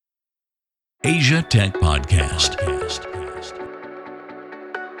Asia Tech Podcast.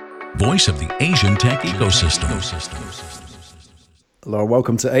 Voice of the Asian tech ecosystem. Hello and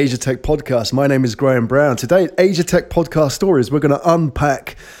welcome to Asia Tech Podcast. My name is Graham Brown. Today at Asia Tech Podcast Stories, we're going to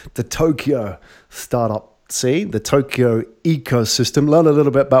unpack the Tokyo startup scene, the Tokyo ecosystem, learn a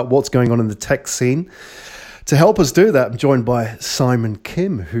little bit about what's going on in the tech scene. To help us do that, I'm joined by Simon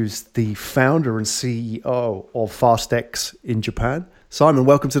Kim, who's the founder and CEO of FASTx in Japan. Simon,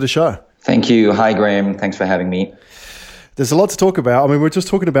 welcome to the show. Thank you. Hi, Graham. Thanks for having me. There's a lot to talk about. I mean, we're just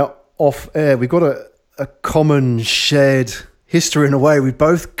talking about off air. We've got a common shared history in a way. We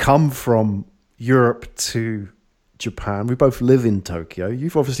both come from Europe to Japan. We both live in Tokyo.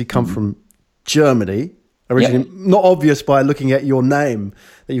 You've obviously come from Germany originally. Yep. Not obvious by looking at your name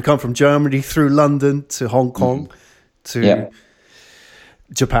that you come from Germany through London to Hong Kong to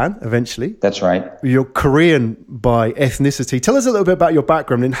Japan eventually. That's right. You're Korean by ethnicity. Tell us a little bit about your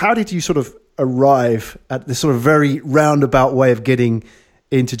background and how did you sort of arrive at this sort of very roundabout way of getting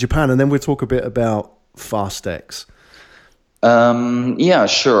into Japan? And then we'll talk a bit about FASTx. Yeah,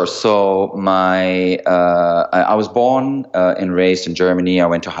 sure. So I was born and raised in Germany. I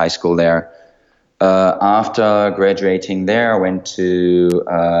went to high school there. After graduating there, I went to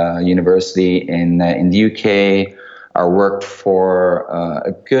university in the UK. I worked for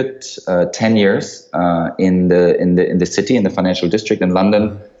a good 10 years in the city, in the financial district in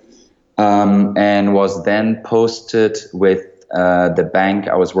London, and was then posted with the bank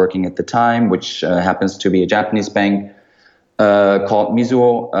I was working at the time, which happens to be a Japanese bank called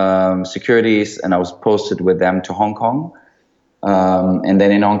Mizuho Securities, and I was posted with them to Hong Kong. And then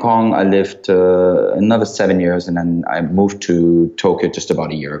in Hong Kong, I lived another 7 years, and then I moved to Tokyo just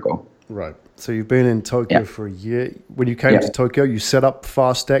about a year ago. Right. So you've been in Tokyo for a year. When you came to Tokyo, you set up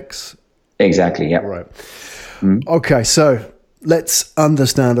FASTx? Exactly, yeah. Right. Okay, so let's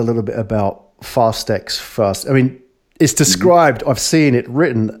understand a little bit about FASTx first. I mean, it's described, I've seen it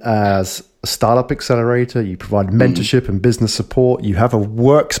written as a startup accelerator. You provide mentorship and business support. You have a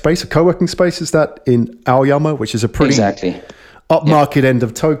workspace, a co-working space, is that in Aoyama, which is a pretty upmarket end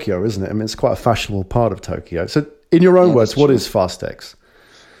of Tokyo, isn't it? I mean, it's quite a fashionable part of Tokyo. So in your own words, what is FASTx?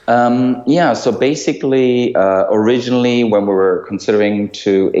 So basically, originally when we were considering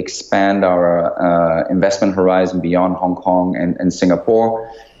to expand our investment horizon beyond Hong Kong and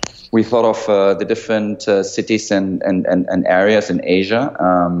Singapore, we thought of the different cities and areas in Asia,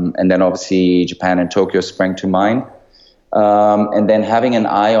 and then obviously Japan and Tokyo sprang to mind. And then having an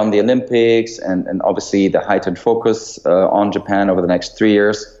eye on the Olympics and obviously the heightened focus on Japan over the next 3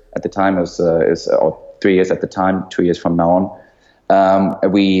 years. At the time, it was 3 years at the time, 2 years from now on.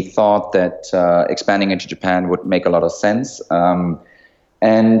 We thought that expanding into Japan would make a lot of sense.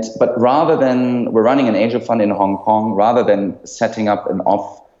 But rather than, we're running an angel fund in Hong Kong, rather than setting up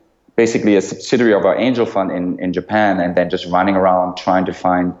basically a subsidiary of our angel fund in Japan and then just running around trying to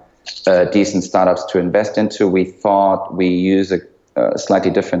find decent startups to invest into, we thought we use a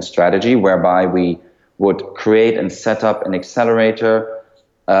slightly different strategy whereby we would create and set up an accelerator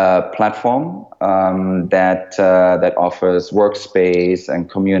platform that offers workspace and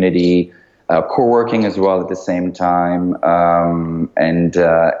community, co-working as well at the same time, and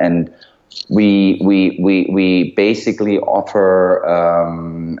we basically offer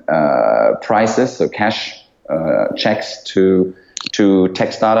prices, so cash checks to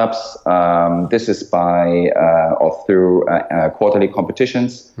tech startups. This is by or through quarterly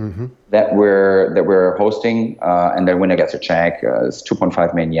competitions that we're hosting, and the winner gets a check. It's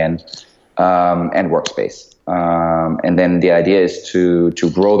 2.5 million yen and workspace. And then the idea is to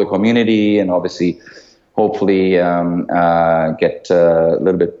grow the community and obviously, hopefully, get a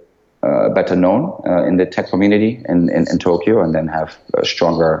little bit better known in the tech community in Tokyo, and then have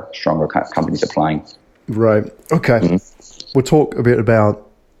stronger companies applying. Right. Okay. We'll talk a bit about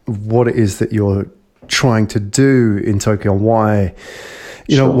what it is that you're trying to do in Tokyo and why,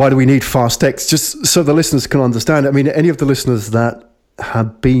 why do we need FASTx? Just so the listeners can understand. I mean, any of the listeners that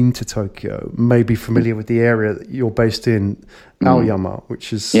have been to Tokyo may be familiar with the area that you're based in, Aoyama,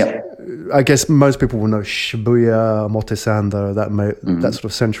 which is, I guess most people will know Shibuya, Omotesando, that sort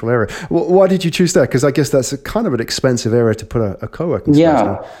of central area. Why did you choose that? Because I guess that's a kind of an expensive area to put a co-working space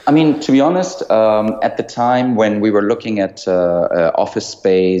in. I mean, to be honest, at the time when we were looking at office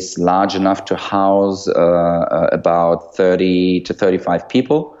space large enough to house about 30 to 35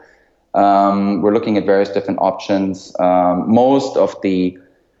 people, we're looking at various different options. Most of the,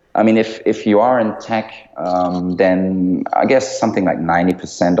 I mean, if you are in tech, then I guess something like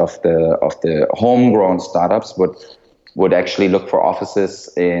 90% of the homegrown startups would actually look for offices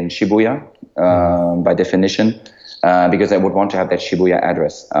in Shibuya by definition. because I would want to have that Shibuya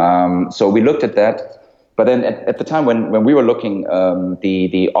address. So we looked at that. But then at the time when we were looking,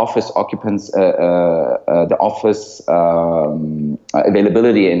 the office occupants, the office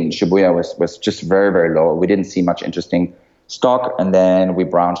availability in Shibuya was just very, very low. We didn't see much interesting stock. And then we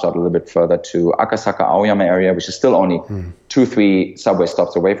branched out a little bit further to Akasaka, Aoyama area, which is still only 2-3 subway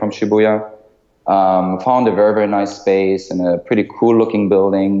stops away from Shibuya. Found a very, very nice space and a pretty cool looking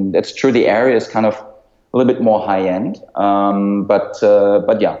building. It's true, the area is kind of a little bit more high end. But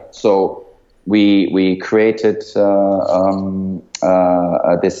yeah, so we created this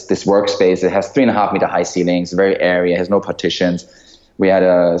workspace. It has 3.5 meter high ceilings, very airy, it has no partitions. We had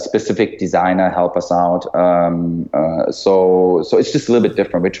a specific designer help us out. So it's just a little bit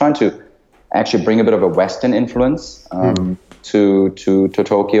different. We're trying to actually bring a bit of a Western influence to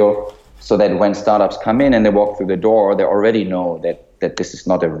Tokyo, so that when startups come in and they walk through the door, they already know that this is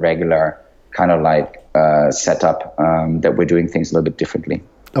not a regular kind of like setup, that we're doing things a little bit differently.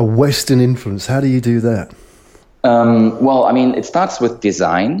 A Western influence. How do you do that? Well, I mean, it starts with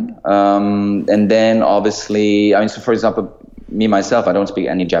design. And then obviously, I mean, so for example, me, myself, I don't speak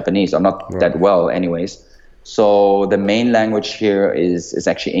any Japanese. I'm not that well anyways. So the main language here is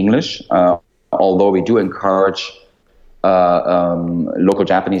actually English. Although we do encourage local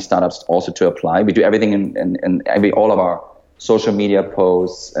Japanese startups also to apply. We do everything in all of our social media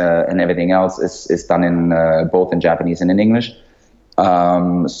posts and everything else is done in both in Japanese and in English.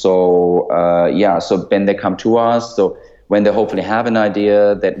 So then they come to us. So when they hopefully have an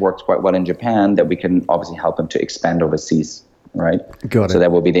idea that works quite well in Japan, that we can obviously help them to expand overseas, right? Got it. So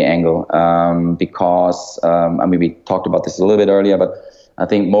that will be the angle. Because, I mean, we talked about this a little bit earlier, but I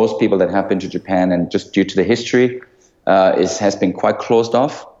think most people that have been to Japan, and just due to the history, has been quite closed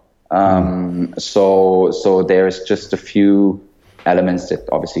off. So there's just a few elements that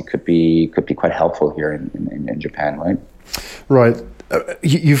obviously could be quite helpful here in Japan, right? Right.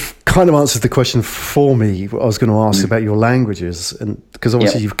 You've kind of answered the question for me. I was going to ask about your languages, and because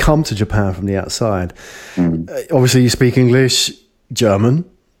obviously you've come to Japan from the outside. Obviously, you speak English, German,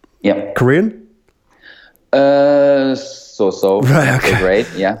 Korean. So right, okay. Great.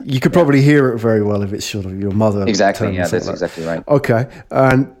 Yeah, you could probably hear it very well if it's sort of your mother. Exactly. Yeah, that's exactly right. Okay,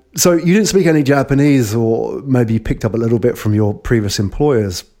 and so you didn't speak any Japanese, or maybe you picked up a little bit from your previous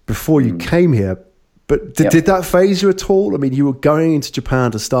employers before you came here. But did that phase you at all? I mean, you were going into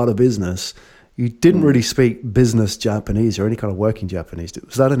Japan to start a business. You didn't really speak business Japanese or any kind of working Japanese.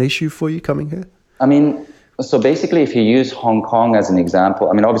 Was that an issue for you coming here? I mean, so basically, if you use Hong Kong as an example,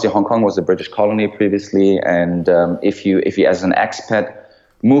 I mean, obviously Hong Kong was a British colony previously, and if you as an expat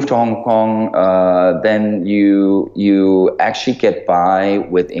move to Hong Kong, then you actually get by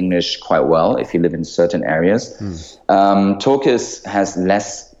with English quite well if you live in certain areas. Tokyo has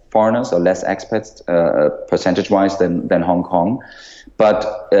less foreigners or less expats percentage-wise than Hong Kong.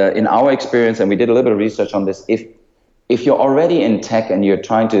 But in our experience, and we did a little bit of research on this, if you're already in tech and you're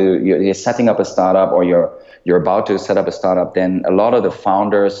setting up a startup, or you're about to set up a startup, then a lot of the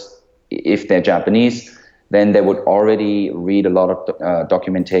founders, if they're Japanese, then they would already read a lot of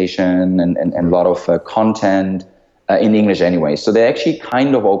documentation and a lot of content in English anyway. So they're actually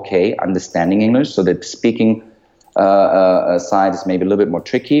kind of okay understanding English. So the speaking side is maybe a little bit more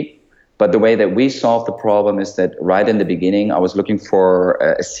tricky. But the way that we solved the problem is that right in the beginning, I was looking for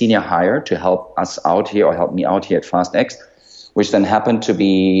a senior hire to help us out here, or help me out here at FASTx, which then happened to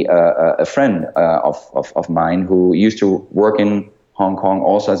be a friend of mine who used to work in Hong Kong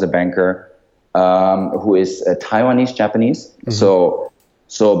also as a banker, who is a Taiwanese Japanese.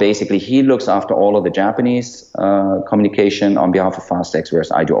 So basically he looks after all of the Japanese communication on behalf of FASTx,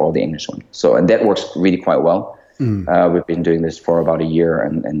 whereas I do all the English one. And that works really quite well. We've been doing this for about a year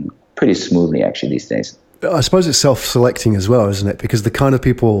and pretty smoothly actually these days. I suppose it's self-selecting as well, isn't it? Because the kind of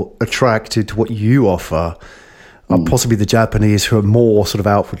people attracted to what you offer are possibly the Japanese who are more sort of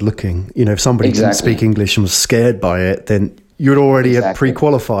outward looking. You know, if somebody didn't speak English and was scared by it, then you'd already have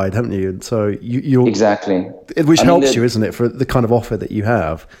pre-qualified, haven't you? And so you're which helps you, isn't it, for the kind of offer that you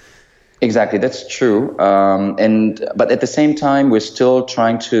have? Exactly, that's true. But at the same time, we're still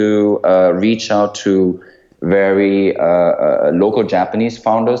trying to reach out to very local Japanese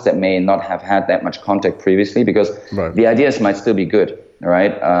founders that may not have had that much contact previously, because the ideas might still be good,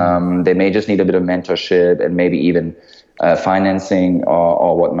 right? They may just need a bit of mentorship and maybe even financing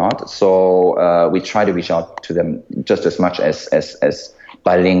or whatnot. So we try to reach out to them just as much as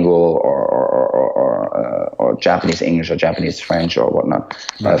bilingual or Japanese English or Japanese French or whatnot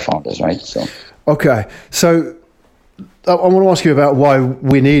founders, right? So okay, so I want to ask you about why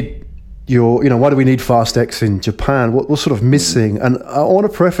we need why do we need FASTx in Japan? What's sort of missing? And I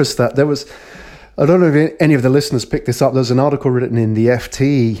want to preface that there was I don't know if any of the listeners picked this up. There's an article written in the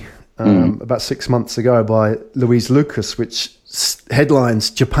FT about 6 months ago by Louise Lucas, which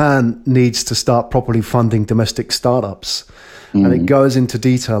headlines, Japan needs to start properly funding domestic startups. And it goes into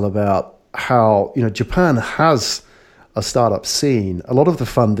detail about how, Japan has a startup scene. A lot of the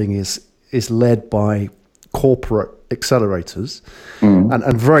funding is led by corporate accelerators,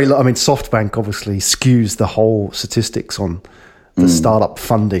 and very low. I mean, SoftBank obviously skews the whole statistics on the startup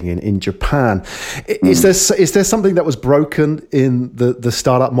funding in Japan. Is there something that was broken in the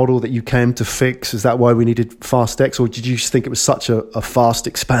startup model that you came to fix? Is that why we needed FASTx, or did you just think it was such a fast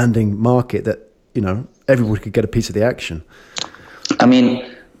expanding market that everyone could get a piece of the action? I mean,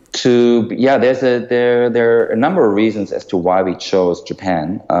 there are a number of reasons as to why we chose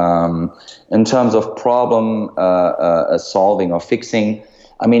Japan. In terms of problem solving or fixing,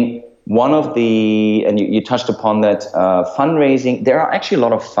 I mean, one of the, and you touched upon that, fundraising, there are actually a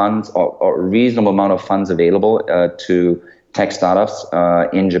lot of funds or a reasonable amount of funds available to tech startups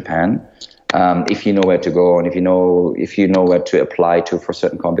in Japan. If you know where to go and if you know where to apply to for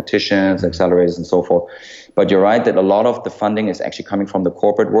certain competitions, accelerators and so forth. But you're right that a lot of the funding is actually coming from the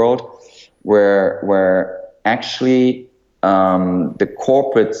corporate world, where actually the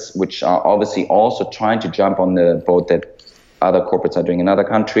corporates, which are obviously also trying to jump on the boat that other corporates are doing in other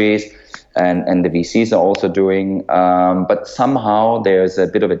countries, and the VCs are also doing, but somehow there's a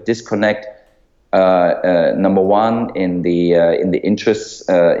bit of a disconnect. Number one, in the interests,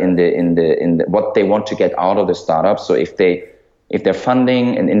 in the what they want to get out of the startup. So if they're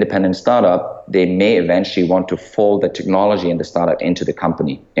funding an independent startup, they may eventually want to fold the technology in the startup into the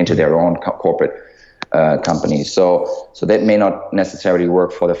company, into their own corporate company. So that may not necessarily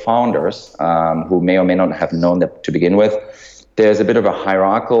work for the founders, who may or may not have known that to begin with. There's a bit of a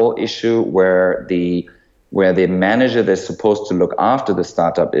hierarchical issue where the manager that's supposed to look after the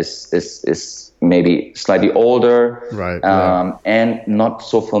startup is maybe slightly older, right, and not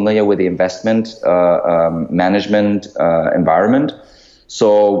so familiar with the investment management environment.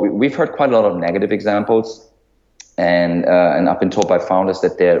 So we've heard quite a lot of negative examples, and I've been told by founders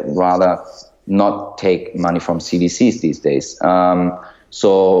that they'd rather not take money from CVCs these days.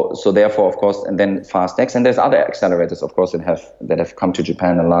 So therefore, of course, and then FASTx, and there's other accelerators, of course, that have come to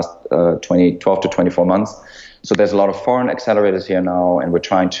Japan in the last 12 to 24 months. So there's a lot of foreign accelerators here now, and we're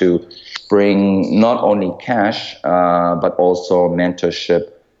trying to bring not only cash, but also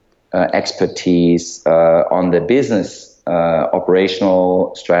mentorship, expertise on the business,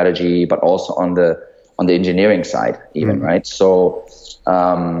 operational strategy, but also on the engineering side, even, right? So,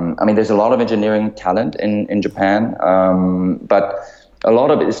 I mean, there's a lot of engineering talent in Japan, but a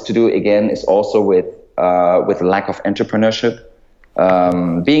lot of it is to do, again, is also with lack of entrepreneurship.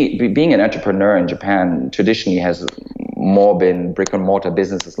 Being an entrepreneur in Japan traditionally has more been brick and mortar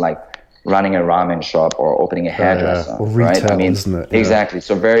businesses like running a ramen shop or opening a hairdresser, or right? retail, I mean, isn't it? Exactly.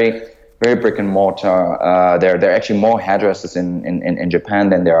 So very, very brick and mortar. There are actually more hairdressers in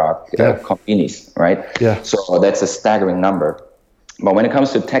Japan than there are convenies, right? Yeah. So that's a staggering number. But when it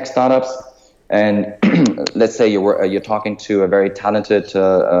comes to tech startups, and let's say you're talking to a very talented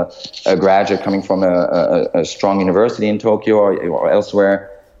graduate coming from a strong university in Tokyo or elsewhere,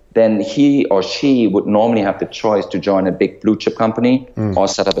 then he or she would normally have the choice to join a big blue chip company or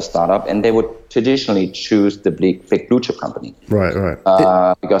set up a startup, and they would traditionally choose the big blue chip company. Right.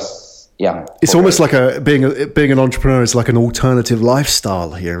 Because it's almost like being an entrepreneur is like an alternative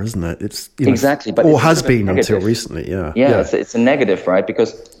lifestyle here, isn't it? It's exactly, but or has been until recently. Yeah. It's a negative, right?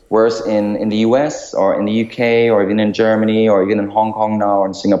 Because whereas in the US or in the UK or even in Germany or even in Hong Kong now or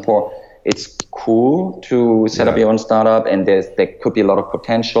in Singapore, it's cool to set up your own startup, and there could be a lot of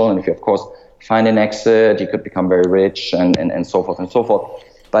potential. And if you, of course, find an exit, you could become very rich and so forth and so forth.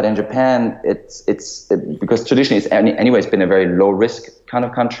 But in Japan, it's because traditionally it's been a very low risk kind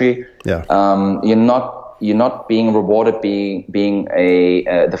of country. Yeah. You're not being rewarded being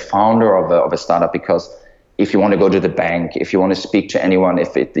the founder of a startup, because if you want to go to the bank, if you want to speak to anyone,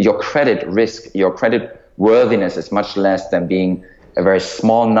 your credit risk, your credit worthiness is much less than being a very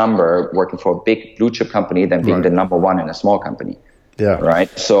small number working for a big blue chip company than being the number one in a small company. Yeah. Right.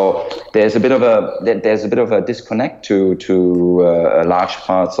 So there's a bit of a disconnect to large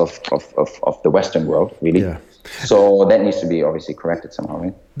parts of the Western world, really. Yeah. So that needs to be obviously corrected somehow,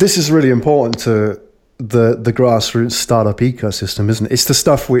 right? This is really important to the grassroots startup ecosystem, isn't it? It's the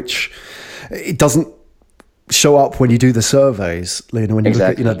stuff which it doesn't show up when you do the surveys, when you look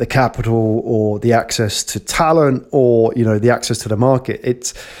at the capital or the access to talent or the access to the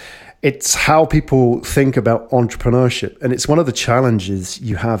market. it's how people think about entrepreneurship. And it's one of the challenges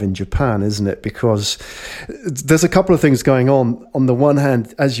you have in Japan, isn't it? Because there's a couple of things going on. On the one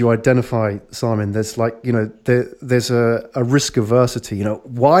hand, as you identify, Simon, there's like, there's a risk aversity.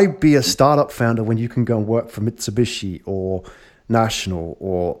 Why be a startup founder when you can go and work for Mitsubishi or National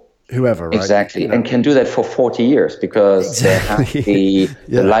or whoever, right? Exactly, and can do that for 40 years because they have the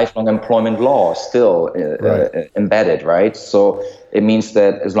lifelong employment law still embedded, right? So it means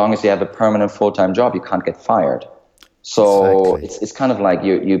that as long as you have a permanent full-time job, you can't get fired. So it's kind of like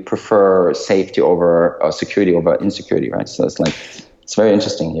you prefer safety over security over insecurity, right? So it's very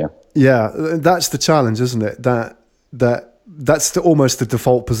interesting here. Yeah, that's the challenge, isn't it? That's almost the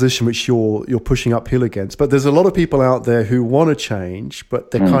default position which you're pushing uphill against. But there's a lot of people out there who want to change,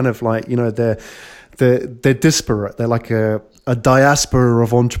 but they're kind of like, they're disparate. They're like a diaspora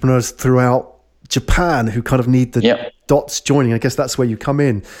of entrepreneurs throughout Japan who kind of need the dots joining. I guess that's where you come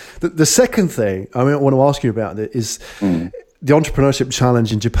in. The second thing I want to ask you about is the entrepreneurship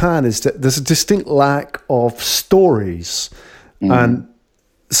challenge in Japan is that there's a distinct lack of stories. And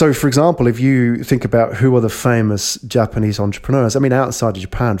so, for example, if you think about who are the famous Japanese entrepreneurs, I mean, outside of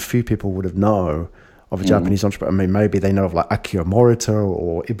Japan, few people would have known of a Japanese entrepreneur. I mean, maybe they know of like Akio Morita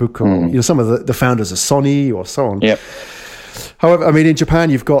or Ibuka, or, some of the founders of Sony or so on. Yep. However, I mean, in Japan,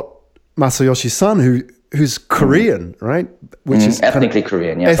 you've got Masayoshi Son, who's Korean, right? Which is ethnically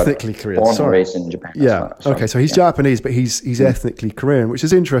Korean, ethnically Korean. Born and raised in Japan. Yeah. Okay, so he's Japanese, but he's ethnically Korean, which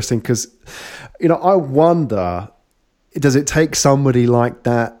is interesting because, I wonder, does it take somebody like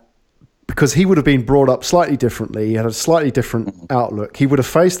that, because he would have been brought up slightly differently, he had a slightly different outlook, he would have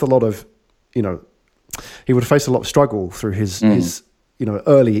faced a lot of struggle through his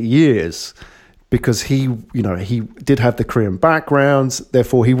early years, because he did have the Korean backgrounds,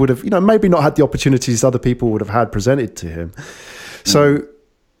 therefore he would have maybe not had the opportunities other people would have had presented to him. So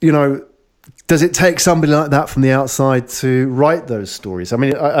does it take somebody like that from the outside to write those stories? I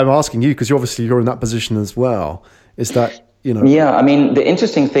mean, I'm asking you because you're in that position as well. Is that, Yeah, I mean, the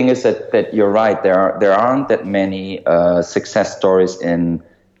interesting thing is that you're right. There aren't that many success stories in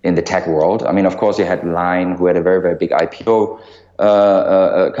the tech world. I mean, of course, you had Line, who had a very, very big IPO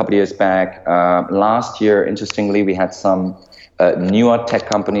a couple of years back. Last year, interestingly, we had some newer tech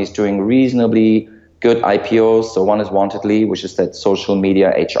companies doing reasonably good IPOs. So one is Wantedly, which is that social media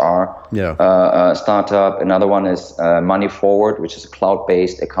HR startup. Another one is Money Forward, which is a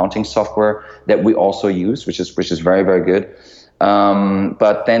cloud-based accounting software that we also use, which is very, very good.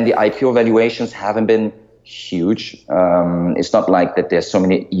 But then the IPO valuations haven't been huge. It's not like that there's so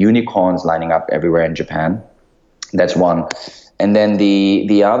many unicorns lining up everywhere in Japan. That's one. And then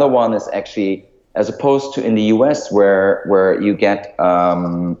the other one is actually, as opposed to in the US where you get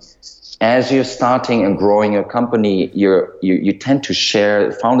as you're starting and growing your company, you tend to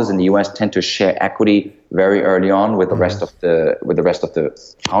share. Founders in the US tend to share equity very early on with the rest of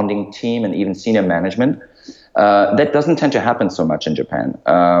the founding team and even senior management. That doesn't tend to happen so much in Japan.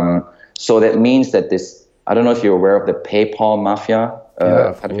 So that means that this. I don't know if you're aware of the PayPal mafia.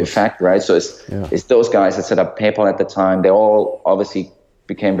 Effect, right? So it's those guys that set up PayPal at the time. They all obviously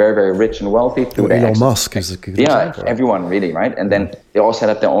became very, very rich and wealthy through Elon Musk is a good example. Everyone really, right? And then they all set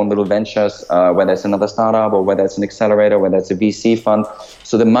up their own little ventures, whether it's another startup or whether it's an accelerator, whether it's a VC fund.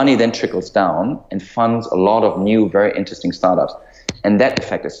 So the money then trickles down and funds a lot of new, very interesting startups. And that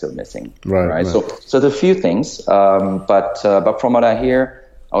effect is still missing, right? So there are a few things, but from what I hear,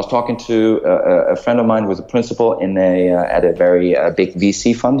 I was talking to a friend of mine who was a principal at a very big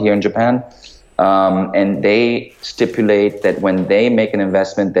VC fund here in Japan. And they stipulate that when they make an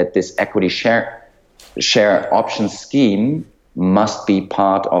investment, that this equity share option scheme must be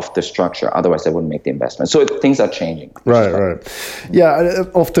part of the structure. Otherwise, they wouldn't make the investment. So things are changing. Right. Yeah,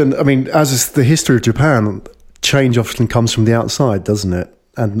 often, I mean, as is the history of Japan, change often comes from the outside, doesn't it?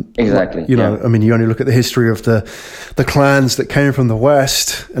 And exactly, I mean, you only look at the history of the clans that came from the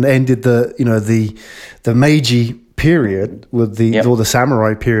West and ended the Meiji period with or the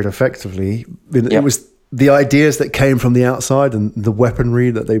samurai period. Effectively, it was the ideas that came from the outside and the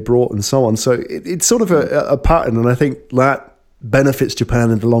weaponry that they brought and so on. So it's sort of a pattern, and I think that benefits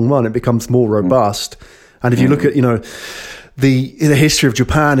Japan in the long run. It becomes more robust. And if you look at the history of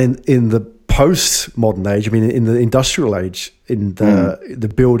Japan in the post-modern age, I mean, in the industrial age, in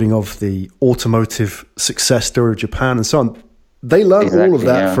the building of the automotive success story of Japan and so on, they learned all of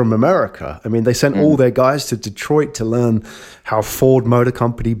that from America. I mean, they sent all their guys to Detroit to learn how Ford Motor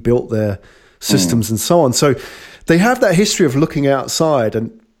Company built their systems and so on. So they have that history of looking outside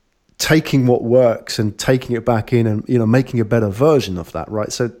and taking what works and taking it back in and, making a better version of that,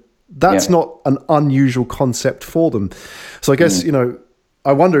 right? So that's not an unusual concept for them. So I guess,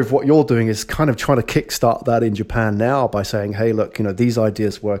 I wonder if what you're doing is kind of trying to kickstart that in Japan now by saying, hey, look, these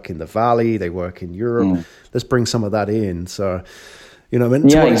ideas work in the Valley, they work in Europe. Let's bring some of that in. So, to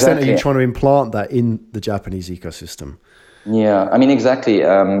what extent are you trying to implant that in the Japanese ecosystem? Yeah, I mean, exactly.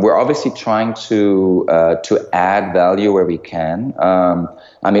 We're obviously trying to add value where we can.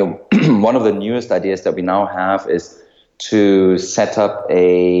 I mean, one of the newest ideas that we now have is to set up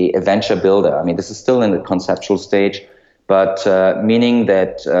a venture builder. I mean, this is still in the conceptual stage, but meaning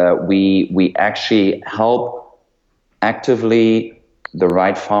that we actually help actively the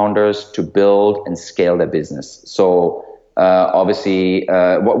right founders to build and scale their business. So obviously,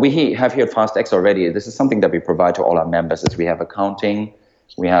 what we have here at FASTx already, this is something that we provide to all our members, is we have accounting,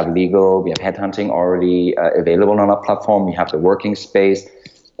 we have legal, we have headhunting already available on our platform, we have the working space,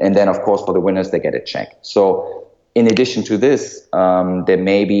 and then, of course, for the winners, they get a check. So in addition to this, there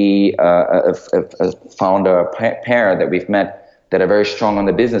may be a founder pair that we've met that are very strong on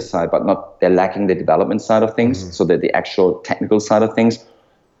the business side, but they're lacking the development side of things, so that the actual technical side of things,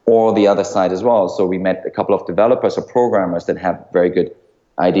 or the other side as well. So we met a couple of developers or programmers that have very good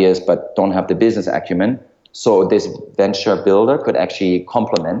ideas but don't have the business acumen. So this venture builder could actually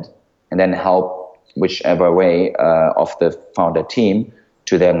complement and then help whichever way of the founder team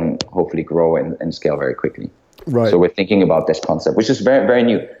to then hopefully grow and scale very quickly. Right. So we're thinking about this concept, which is very, very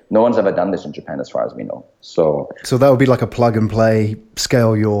new. No one's ever done this in Japan as far as we know. So that would be like a plug and play,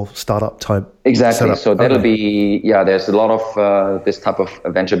 scale your startup type. Exactly. Setup. So that'll be, there's a lot of this type of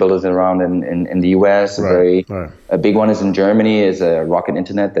venture builders around in the US. A big one is in Germany, is a Rocket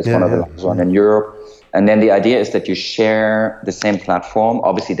Internet. That's one of the largest one in Europe. And then the idea is that you share the same platform.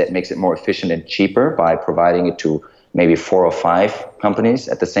 Obviously, that makes it more efficient and cheaper by providing it to maybe 4 or 5 companies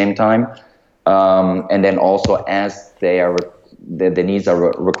at the same time. And then also as the needs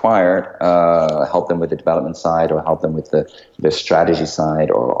are required, help them with the development side or help them with the strategy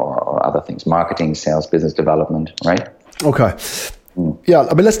side or other things, marketing, sales, business development, right? Okay. Yeah,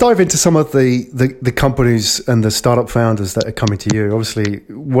 I mean, let's dive into some of the companies and the startup founders that are coming to you. Obviously,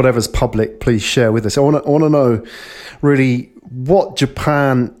 whatever's public, please share with us. I want to know really what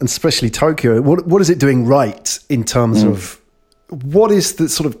Japan, and especially Tokyo, what is it doing right in terms of what is the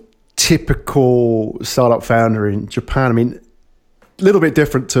sort of typical startup founder in Japan? I mean, a little bit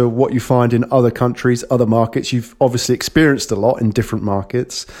different to what you find in other countries, other markets. You've obviously experienced a lot in different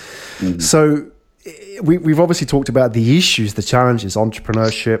markets. So we've obviously talked about the issues, the challenges,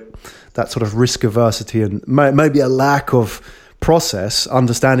 entrepreneurship, that sort of risk aversity, and maybe a lack of process,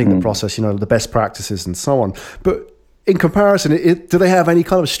 understanding the process, the best practices and so on. But in comparison, do they have any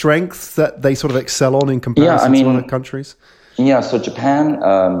kind of strength that they sort of excel on in comparison to other countries? Yeah, so Japan,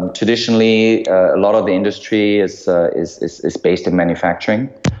 traditionally, a lot of the industry is based in manufacturing.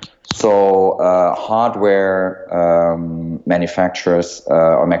 So hardware manufacturers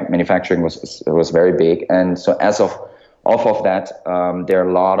or manufacturing was very big, and so off of that, there are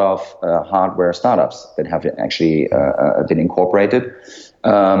a lot of hardware startups that have actually been incorporated.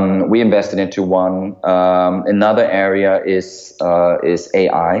 We invested into one. Another area is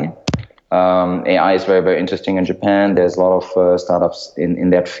AI. AI is very, very interesting in Japan. There's a lot of startups in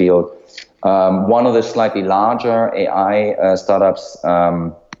that field. One of the slightly larger AI startups,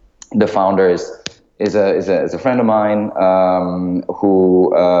 the founder is a friend of mine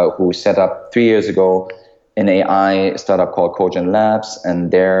who set up 3 years ago an AI startup called Cogent Labs,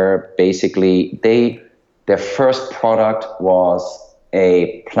 and their first product was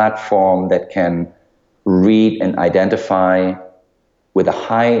a platform that can read and identify with a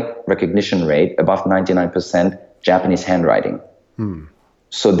high recognition rate, above 99%, Japanese handwriting.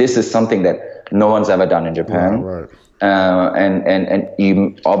 So this is something that no one's ever done in Japan. Right. And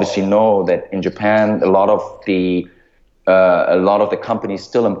you obviously know that in Japan, a lot of the companies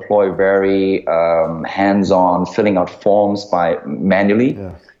still employ very hands-on, filling out forms manually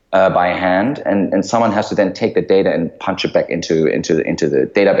by hand, and someone has to then take the data and punch it back into the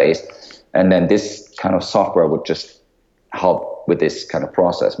database, and then this kind of software would just help with this kind of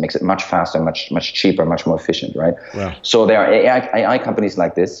process, makes it much faster, much cheaper, much more efficient, right? Wow. So there are AI companies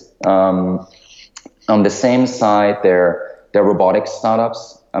like this. On the same side, there are robotics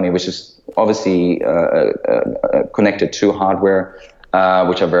startups, which is obviously connected to hardware,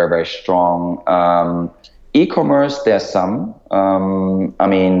 which are very, very strong. E-commerce, there's some.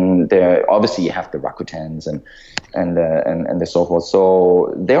 There obviously you have the Rakutens and the so forth.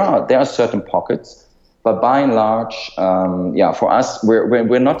 So there are certain pockets. But by and large, for us,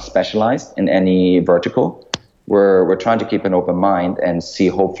 we're not specialized in any vertical. We're trying to keep an open mind and see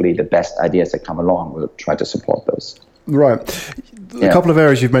hopefully the best ideas that come along. We'll try to support those. Right. A couple of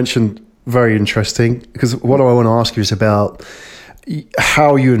areas you've mentioned very interesting, because what I want to ask you is about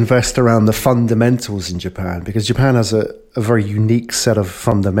how you invest around the fundamentals in Japan, because Japan has a very unique set of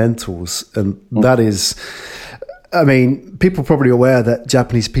fundamentals, and that is, I mean, people are probably aware that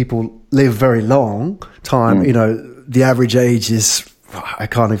Japanese people live very long time. You know, the average age is, I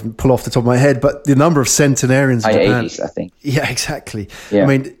can't even pull off the top of my head, but the number of centenarians in Japan, 80s, I think. Yeah, exactly. Yeah. I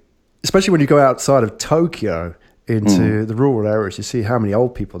mean, especially when you go outside of Tokyo into the rural areas, you see how many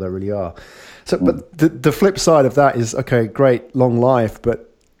old people there really are. So, but the flip side of that is, okay, great, long life,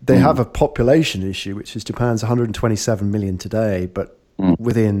 but they have a population issue, which is Japan's 127 million today, but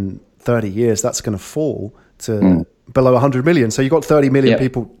within 30 years, that's going to fall to below 100 million. So you've got 30 million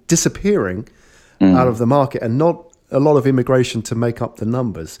people disappearing out of the market, and not a lot of immigration to make up the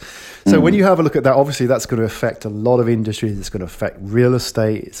numbers. So when you have a look at that, obviously that's going to affect a lot of industries. It's going to affect real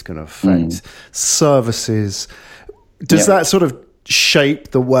estate. It's going to affect services. Does that sort of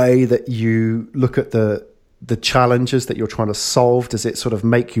shape the way that you look at the challenges that you're trying to solve? Does it sort of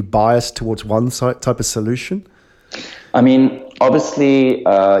make you biased towards one type of solution? I mean, obviously,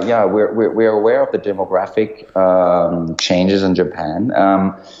 we're aware of the demographic changes in Japan,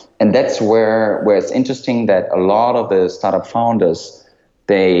 and that's where it's interesting that a lot of the startup founders,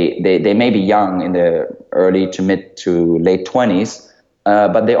 they may be young in the early to mid to late 20s,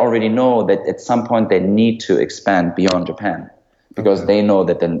 but they already know that at some point they need to expand beyond Japan, because they know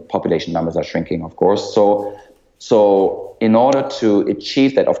that the population numbers are shrinking, of course. So in order to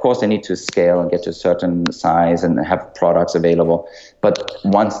achieve that, of course, they need to scale and get to a certain size and have products available. But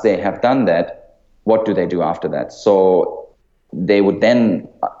once they have done that, what do they do after that? So they're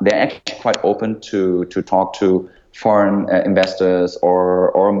actually quite open to talk to foreign investors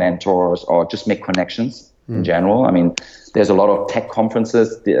or mentors, or just make connections in general. I mean, there's a lot of tech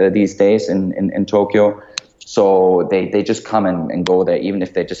conferences these days in Tokyo. So they just come and go there, even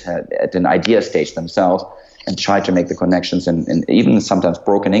if they just had at an idea stage themselves, and try to make the connections, and even sometimes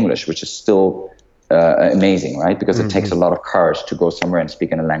broken English, which is still amazing, right? Because it takes a lot of courage to go somewhere and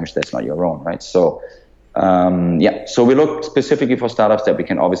speak in a language that's not your own, right? So so we look specifically for startups that we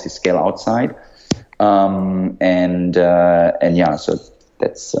can obviously scale outside, so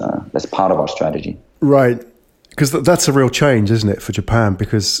that's part of our strategy, right? Because that's a real change, isn't it, for Japan?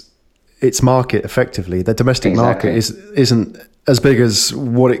 Because its market, effectively, the domestic market isn't as big as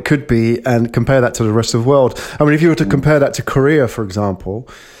what it could be, and compare that to the rest of the world. I mean, if you were to compare that to Korea, for example,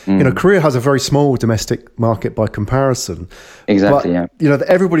 you know, Korea has a very small domestic market by comparison. Exactly, but, you know,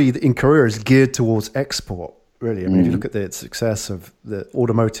 everybody in Korea is geared towards export, really. I mean, if you look at the success of the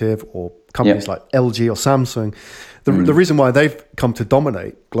automotive or companies like LG or Samsung, the reason why they've come to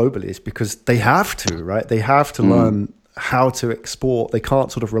dominate globally is because they have to, right? They have to learn how to export. They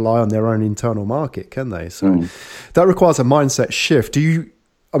can't sort of rely on their own internal market, can they? So that requires a mindset shift.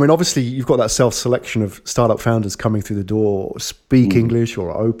 I mean, obviously you've got that self-selection of startup founders coming through the door, speak English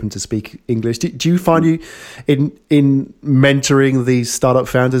or are open to speak English. Do you find you in mentoring these startup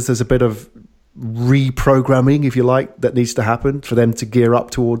founders, there's a bit of reprogramming, if you like, that needs to happen for them to gear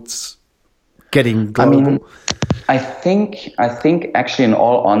up towards getting global? I mean, I think actually, in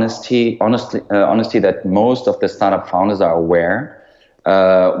all honesty, that most of the startup founders are aware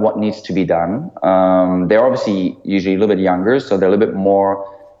what needs to be done. They're obviously usually a little bit younger, so they're a little bit more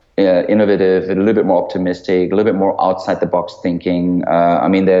innovative, a little bit more optimistic, a little bit more outside the box thinking. I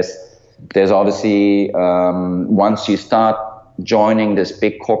mean, there's obviously once you start joining this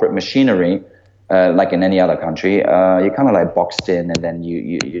big corporate machinery, like in any other country, you're kind of like boxed in, and then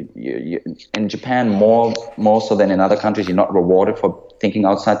you in Japan more so than in other countries, you're not rewarded for thinking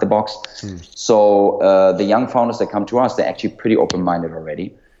outside the box. So the young founders that come to us, they're actually pretty open-minded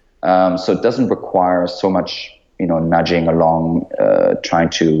already. So it doesn't require so much, nudging along, trying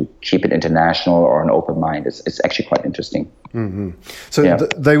to keep it international or an open mind. It's actually quite interesting. So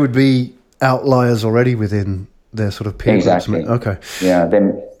they would be outliers already within their sort of peer groups. Exactly. Okay.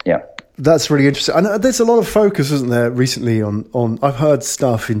 Yeah. That's really interesting. And there's a lot of focus, isn't there, recently on I've heard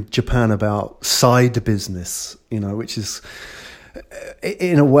stuff in Japan about side business, which is,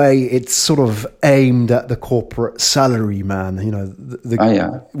 in a way, it's sort of aimed at the corporate salary man,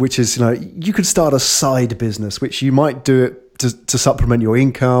 which is, you could start a side business, which you might do it to supplement your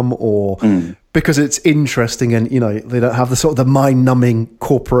income, or because it's interesting, and, they don't have the sort of the mind-numbing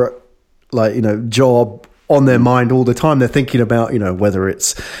corporate, job on their mind all the time. They're thinking about, whether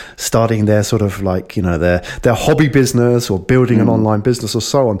it's starting their sort of their hobby business or building an online business or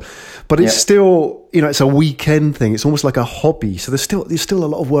so on. But it's still, it's a weekend thing. It's almost like a hobby. So there's still a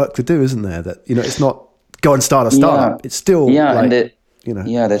lot of work to do, isn't there? That, it's not go and start a startup. It's still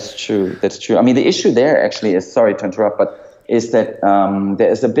that's true. That's true. I mean, the issue there actually is, sorry to interrupt, but is that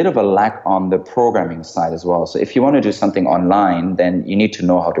there is a bit of a lack on the programming side as well. So if you want to do something online, then you need to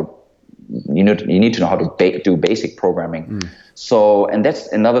know how to do basic programming. So, and that's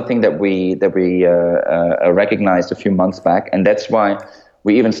another thing that we recognized a few months back, and that's why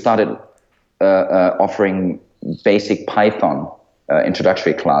we even started offering basic Python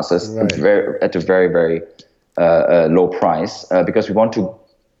introductory classes at a very, very low price, because we want to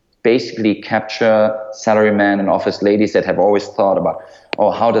basically capture salarymen and office ladies that have always thought about, oh,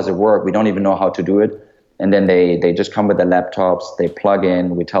 how does it work? We don't even know how to do it. And then they just come with their laptops, they plug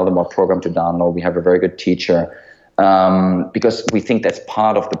in, we tell them what program to download. We have a very good teacher, because we think that's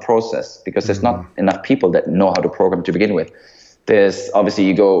part of the process, because there's not enough people that know how to program to begin with. There's obviously,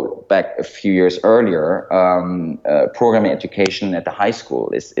 you go back a few years earlier, programming education at the high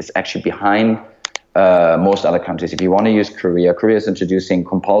school is actually behind most other countries. If you want to use Korea is introducing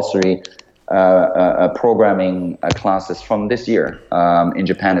compulsory programming classes from this year. In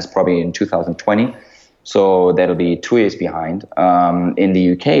Japan, it's probably in 2020. So that'll be 2 years behind. In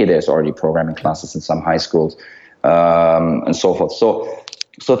the UK, there's already programming classes in some high schools, and so forth.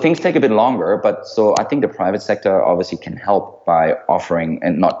 So things take a bit longer, but so I think the private sector obviously can help by offering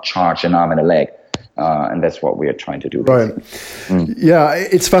and not charge an arm and a leg. And that's what we are trying to do. Right. Yeah,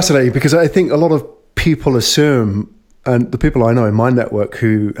 it's fascinating because I think a lot of people assume, and the people I know in my network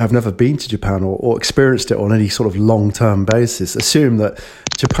who have never been to Japan or experienced it on any sort of long-term basis, assume that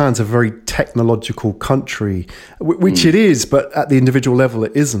Japan's a very technological country, which it is, but at the individual level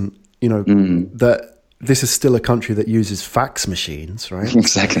it isn't. That this is still a country that uses fax machines, right?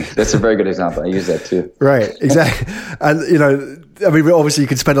 Exactly. That's a very good example. I use that too. Right, exactly. And, I mean, obviously you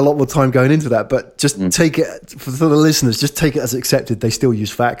could spend a lot more time going into that, but just take it, for the listeners, just take it as accepted. They still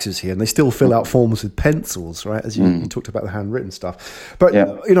use faxes here and they still fill out forms with pencils, right? As you talked about the handwritten stuff. But,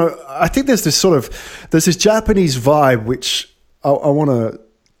 I think there's this Japanese vibe, which I want to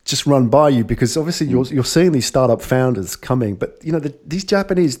just run by you, because obviously you're seeing these startup founders coming, but, these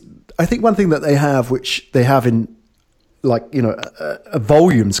Japanese, I think one thing that they have, which they have in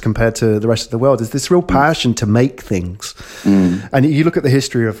volumes compared to the rest of the world, is this real passion to make things. And you look at the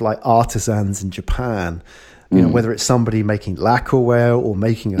history of like artisans in Japan, whether it's somebody making lacquerware or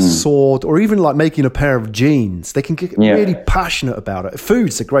making a sword or even like making a pair of jeans, they can get really passionate about it.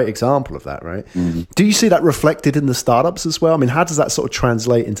 Food's a great example of that, right? Do you see that reflected in the startups as well? I mean, how does that sort of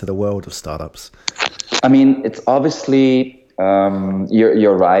translate into the world of startups? I mean, it's obviously,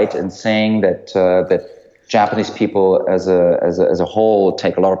 you're right in saying that Japanese people as a whole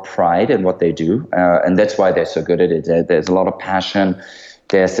take a lot of pride in what they do, and that's why they're so good at it. There's a lot of passion.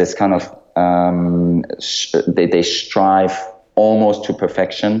 There's this kind of they strive almost to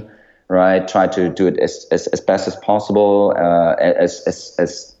perfection, right? Try to do it as best as possible,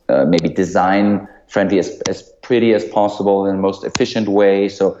 as maybe design friendly, as pretty as possible in the most efficient way.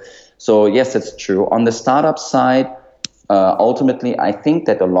 So yes, that's true. On the startup side, ultimately, I think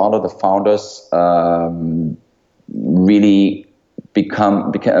that a lot of the founders really begin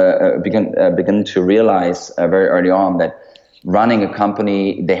to realize very early on that running a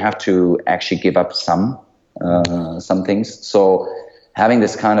company, they have to actually give up some things. So having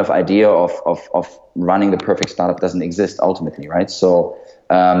this kind of idea of running the perfect startup doesn't exist ultimately, right? So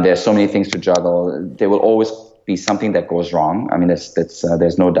there's so many things to juggle. There will always be something that goes wrong. I mean,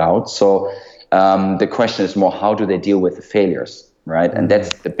 there's no doubt. So the question is more, how do they deal with the failures, right? And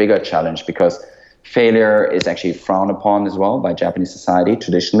that's the bigger challenge, because failure is actually frowned upon as well by Japanese society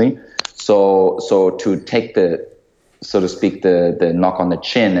traditionally. So to take the, so to speak, the knock on the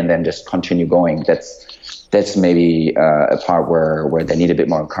chin and then just continue going, that's maybe a part where they need a bit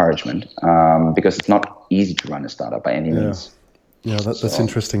more encouragement, because it's not easy to run a startup by any means. Yeah, that's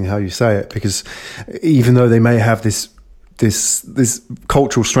interesting how you say it, because even though they may have this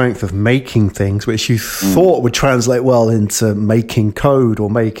cultural strength of making things, which you thought would translate well into making code or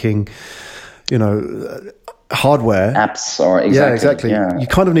making, hardware, apps, or exactly. Yeah, exactly. Yeah. You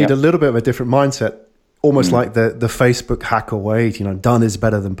kind of need a little bit of a different mindset, almost like the Facebook hacker way. Done is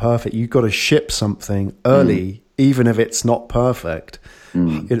better than perfect. You've got to ship something early, even if it's not perfect.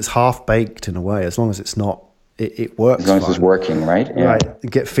 It's half baked in a way, as long as it's not. It works. As long as it's working, right? Yeah. Right.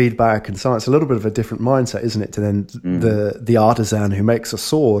 Get feedback and so on. It's a little bit of a different mindset, isn't it, to then the artisan who makes a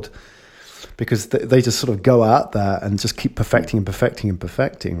sword, because they just sort of go out there and just keep perfecting and perfecting and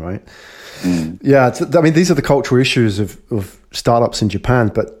perfecting, right? Yeah. I mean, these are the cultural issues of startups in Japan,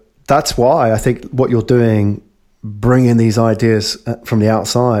 but that's why I think what you're doing, bringing these ideas from the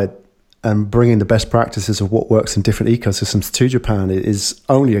outside and bringing the best practices of what works in different ecosystems to Japan is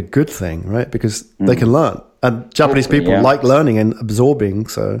only a good thing, right? Because they can learn. And Japanese people like learning and absorbing.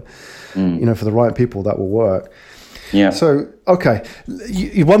 So, for the right people, that will work. Yeah. So, okay.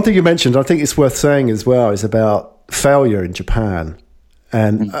 One thing you mentioned, I think it's worth saying as well, is about failure in Japan.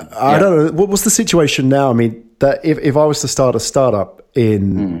 And I don't know, what's the situation now? I mean, that if I was to start a startup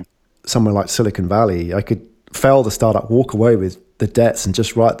in somewhere like Silicon Valley, I could fail the startup, walk away with the debts and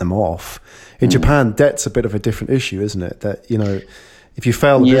just write them off. In Japan, debt's a bit of a different issue, isn't it? That, you know, if you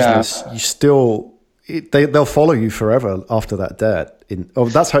fail the business, you still, they'll follow you forever after that debt.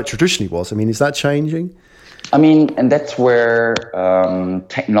 That's how it traditionally was. I mean, is that changing? I mean, and that's where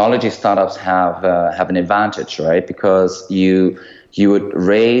technology startups have an advantage, right? Because you would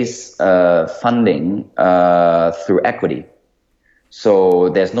raise funding through equity. So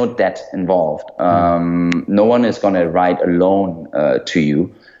there's no debt involved. No one is going to write a loan to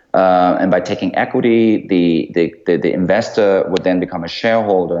you. And by taking equity, the investor would then become a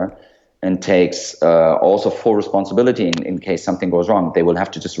shareholder and takes also full responsibility in case something goes wrong. They will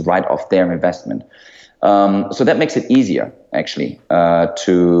have to just write off their investment. So that makes it easier, actually,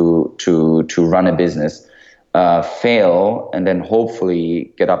 to run a business, fail, and then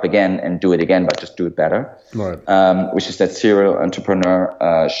hopefully get up again and do it again, but just do it better. Right. Which is that serial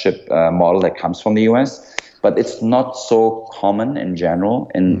entrepreneurship model that comes from the US. But it's not so common in general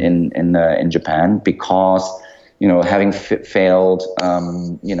in Japan because, you know, having failed,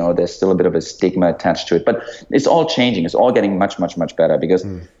 you know, there's still a bit of a stigma attached to it. But it's all changing. It's all getting much, much, much better because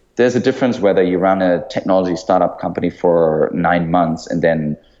there's a difference whether you run a technology startup company for 9 months and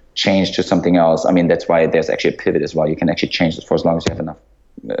then change to something else. I mean, that's why there's actually a pivot as well. You can actually change it for as long as you have enough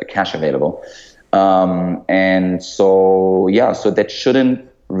cash available. And so, so that shouldn't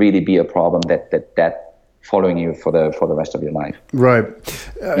really be a problem that following you for the rest of your life. Right.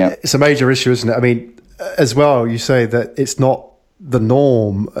 It's a major issue, isn't it? I mean, as well, you say that it's not the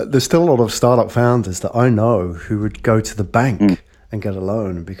norm. There's still a lot of startup founders that I know who would go to the bank and get a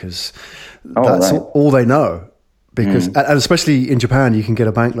loan because that's all they know. Because, and especially in Japan, you can get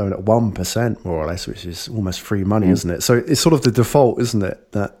a bank loan at 1%, more or less, which is almost free money, isn't it? So it's sort of the default, isn't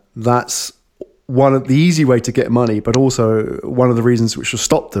it? That's one of the easy way to get money, but also one of the reasons which will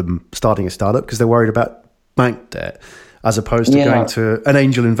stop them starting a startup because they're worried about bank debt, as opposed to going to an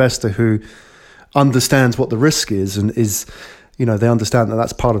angel investor who understands what the risk is and is, you know, they understand that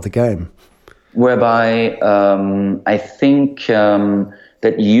that's part of the game. Whereby I think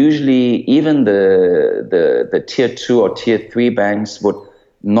that usually even the tier 2 or tier 3 banks would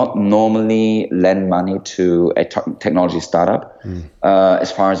not normally lend money to a technology startup,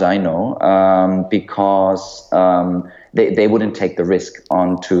 as far as I know, because they wouldn't take the risk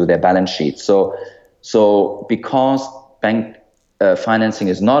onto their balance sheet. So because bank financing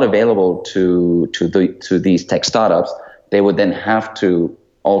is not available to these tech startups, they would then have to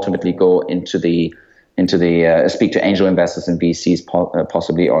ultimately go into the speak to angel investors and VCs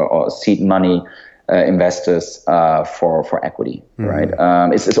possibly or seed money investors for equity, right?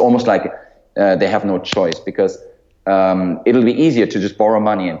 It's almost like they have no choice because it'll be easier to just borrow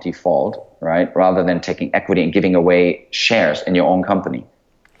money and default, right, rather than taking equity and giving away shares in your own company.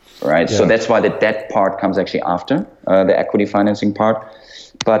 Right, so that's why the debt part comes actually after the equity financing part.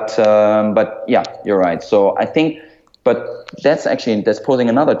 But yeah, you're right. So I think, but that's posing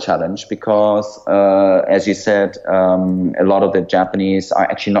another challenge because, as you said, a lot of the Japanese are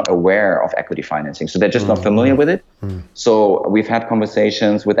actually not aware of equity financing, so they're just not familiar with it. So we've had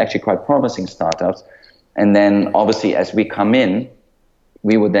conversations with actually quite promising startups, and then obviously as we come in,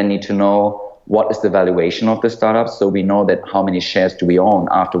 we would then need to know what is the valuation of the startup, so we know that how many shares do we own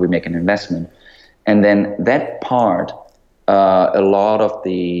after we make an investment. And then that part, a lot of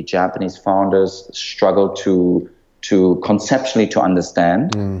the Japanese founders struggle to conceptually to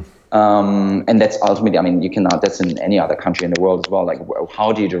understand. And that's ultimately, I mean, that's in any other country in the world as well. Like,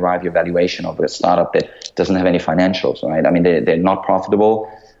 how do you derive your valuation of a startup that doesn't have any financials, right? I mean, they're not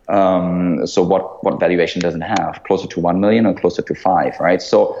profitable. So what valuation doesn't have? Closer to 1 million or closer to 5, right?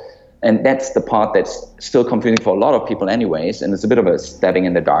 So, and that's the part that's still confusing for a lot of people anyways, and it's a bit of a stabbing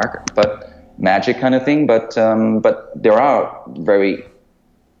in the dark, but magic kind of thing. But there are very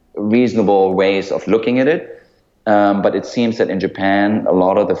reasonable ways of looking at it. But it seems that in Japan, a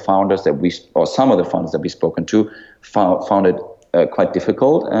lot of the founders some of the founders that we've spoken to found it quite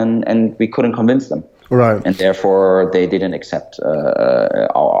difficult, and we couldn't convince them. Right. And therefore, they didn't accept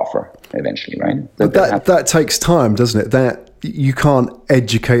our offer eventually, right? But that takes time, doesn't it? That you can't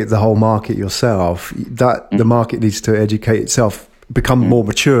educate the whole market yourself. The market needs to educate itself, become more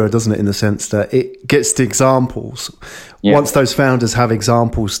mature, doesn't it, in the sense that it gets the examples. Yeah. Once those founders have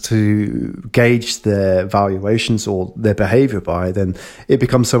examples to gauge their valuations or their behavior by, then it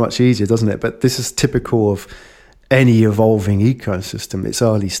becomes so much easier, doesn't it? But this is typical of any evolving ecosystem, it's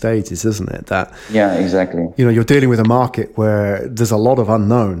early stages, isn't it? That yeah, exactly. You're dealing with a market where there's a lot of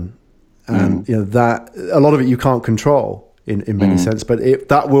unknown, and that a lot of it you can't control in many sense, but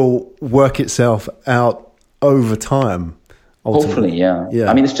that will work itself out over time. Ultimately. Hopefully, yeah.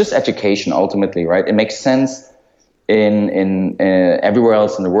 I mean, it's just education ultimately, right? It makes sense in everywhere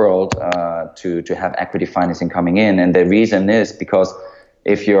else in the world to have equity financing coming in, and the reason is because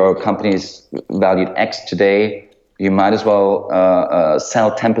if your company is valued X today, you might as well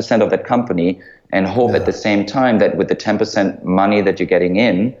sell 10% of that company and hope at the same time that with the 10% money that you're getting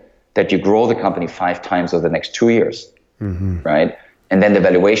in, that you grow the company 5 times over the next 2 years, right? And then the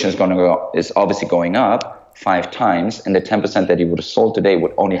valuation is obviously going up 5 times, and the 10% that you would have sold today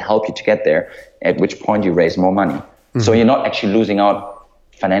would only help you to get there, at which point you raise more money. So you're not actually losing out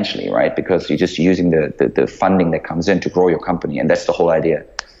financially, right? Because you're just using the funding that comes in to grow your company, and that's the whole idea.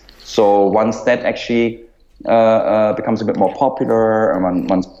 So once that actually becomes a bit more popular, and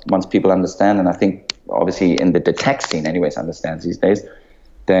once people understand, and I think obviously in the tech scene anyways understands these days,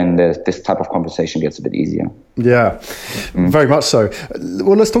 then this type of conversation gets a bit easier. Yeah, very much so.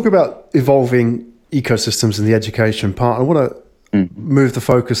 Well, let's talk about evolving ecosystems in the education part. I want to move the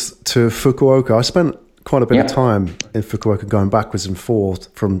focus to Fukuoka. I spent quite a bit of time in Fukuoka, going backwards and forth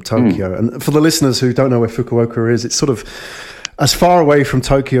from Tokyo. And for the listeners who don't know where Fukuoka is, it's sort of as far away from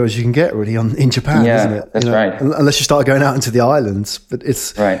Tokyo as you can get, really, in Japan, isn't it? That's right. Unless you start going out into the islands, but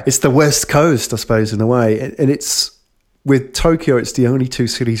it's the west coast, I suppose, in a way. And it's with Tokyo, it's the only 2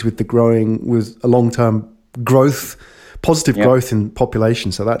 cities with a long-term growth, positive growth in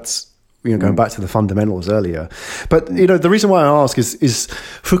population. So that's going back to the fundamentals earlier. But the reason why I ask is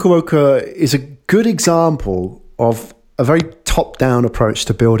Fukuoka is a good example of a very top-down approach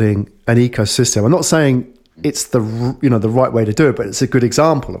to building an ecosystem. I'm not saying it's the right way to do it, but it's a good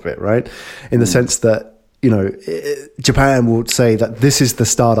example of it, right? In the sense that Japan would say that this is the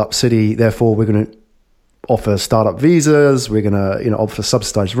startup city, therefore we're going to offer startup visas, we're going to offer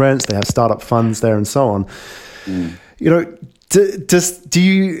subsidized rents, they have startup funds there, and so on. Do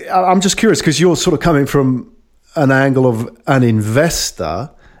you? I'm just curious, because you're sort of coming from an angle of an investor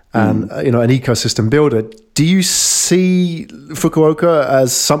and an ecosystem builder. Do you see Fukuoka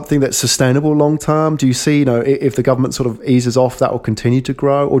as something that's sustainable long term? Do you see, if the government sort of eases off, that will continue to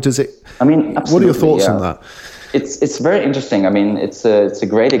grow, or does it? I mean, absolutely, what are your thoughts on that? It's very interesting. I mean, it's a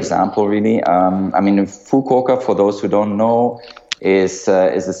great example, really. I mean, Fukuoka, for those who don't know, is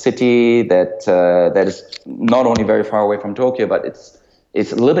a city that is not only very far away from Tokyo, but it's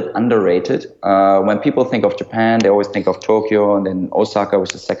a little bit underrated. When people think of Japan, they always think of Tokyo, and then Osaka,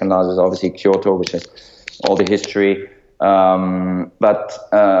 which is second largest, obviously Kyoto, which has all the history. But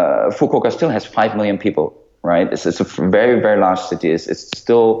Fukuoka still has 5 million people, right? It's a very, very large city. It's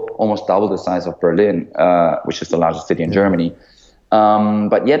still almost double the size of Berlin, which is the largest city in Germany.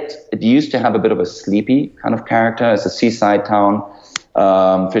 But yet it used to have a bit of a sleepy kind of character. It's a seaside town,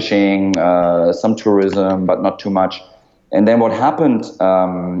 fishing, some tourism, but not too much. And then what happened,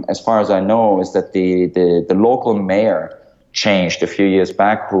 as far as I know, is that the local mayor changed a few years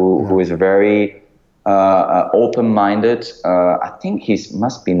back, who is very open-minded. I think he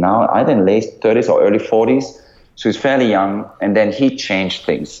must be now either in late 30s or early 40s. So he's fairly young. And then he changed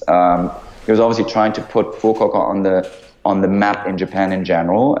things. He was obviously trying to put Fukuoka on the map in Japan in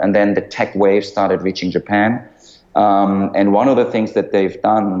general, and then the tech wave started reaching Japan. And one of the things that they've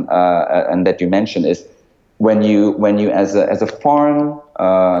done, and that you mentioned, is when you as a foreign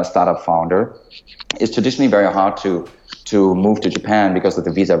startup founder, it's traditionally very hard to move to Japan because of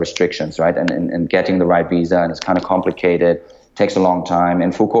the visa restrictions, right? And getting the right visa, and it's kind of complicated, takes a long time.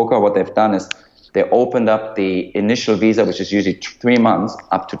 In Fukuoka, what they've done is they opened up the initial visa, which is usually 3 months,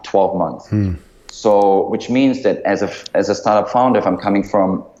 up to 12 months. So, which means that as a startup founder, if I'm coming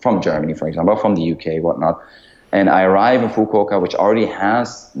from Germany, for example, or from the UK, whatnot, and I arrive in Fukuoka, which already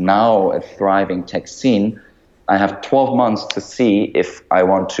has now a thriving tech scene, I have 12 months to see if I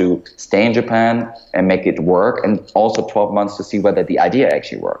want to stay in Japan and make it work, and also 12 months to see whether the idea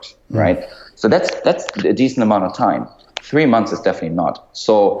actually works, right? So that's a decent amount of time. 3 months is definitely not.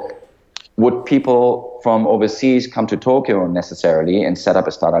 So would people from overseas come to Tokyo necessarily and set up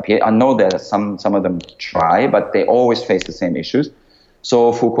a startup here? I know that some of them try, but they always face the same issues.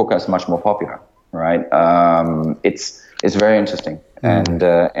 So Fukuoka is much more popular, right? It's very interesting, and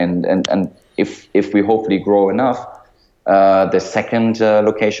if we hopefully grow enough, the second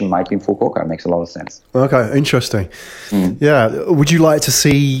location might be in Fukuoka. It makes a lot of sense. Okay, interesting. Yeah, would you like to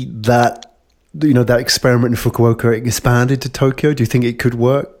see that that experiment in Fukuoka expanded to Tokyo? Do you think it could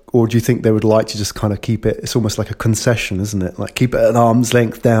work? Or do you think they would like to just kind of keep it? It's almost like a concession, isn't it? Like keep it at arm's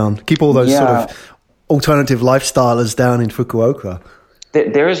length down, keep all those sort of alternative lifestylers down in Fukuoka?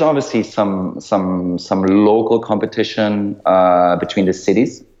 There is obviously some local competition between the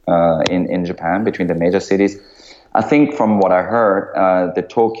cities in Japan, between the major cities. I think from what I heard, the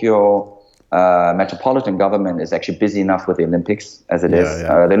Tokyo metropolitan government is actually busy enough with the Olympics as it is.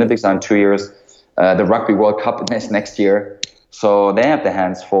 The Olympics are in 2 years. The Rugby World Cup is next year. So they have their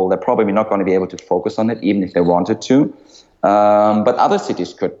hands full. They're probably not going to be able to focus on it, even if they wanted to. But other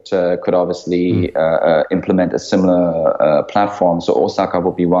cities could obviously implement a similar platform. So Osaka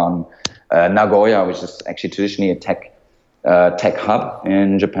will be one. Nagoya, which is actually traditionally a tech hub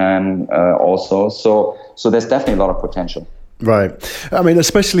in Japan, also. So there's definitely a lot of potential. Right. I mean,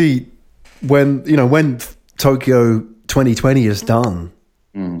 especially when Tokyo 2020 is done,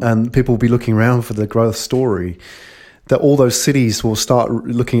 and people will be looking around for the growth story, that all those cities will start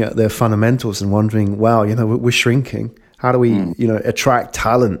looking at their fundamentals and wondering, wow, we're shrinking. How do we, attract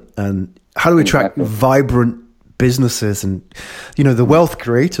talent, and how do we attract vibrant businesses and, the wealth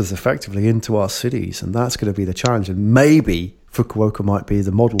creators effectively into our cities? And that's going to be the challenge. And maybe Fukuoka might be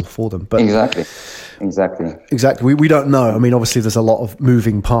the model for them. But Exactly. We don't know. I mean, obviously there's a lot of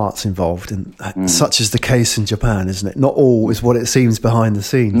moving parts involved, and such is the case in Japan, isn't it? Not all is what it seems behind the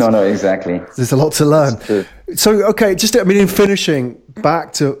scenes. No, exactly. There's a lot to learn. So, okay, in finishing,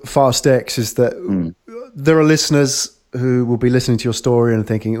 back to FASTx, is that there are listeners who will be listening to your story and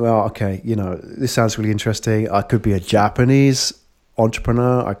thinking, well, okay, this sounds really interesting. I could be a Japanese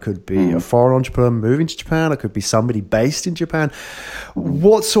entrepreneur. I could be a foreign entrepreneur moving to Japan. I could be somebody based in Japan.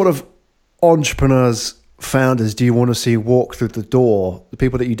 What sort of entrepreneurs, founders do you want to see walk through the door? The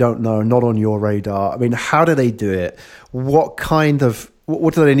people that you don't know, not on your radar. I mean, how do they do it? What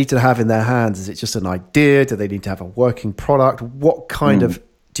do they need to have in their hands? Is it just an idea? Do they need to have a working product? What kind of,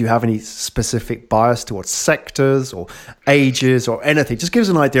 do you have any specific bias towards sectors or ages or anything? Just give us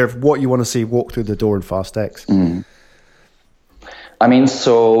an idea of what you want to see walk through the door in FASTx. I mean,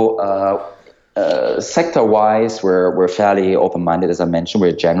 sector-wise, we're fairly open-minded, as I mentioned. We're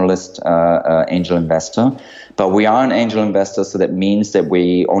a generalist angel investor, but we are an angel investor, so that means that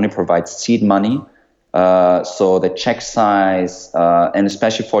we only provide seed money. So the check size, and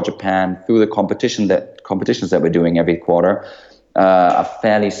especially for Japan, through the competitions that we're doing every quarter, are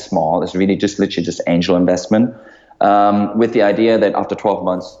fairly small. It's really literally just angel investment, with the idea that after 12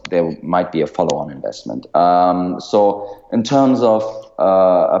 months there might be a follow-on investment. So in terms of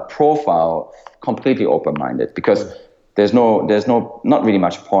a profile, completely open-minded, because there's not really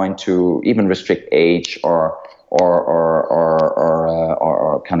much point to even restrict age or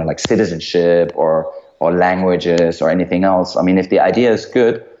kind of like citizenship or languages or anything else. I mean, if the idea is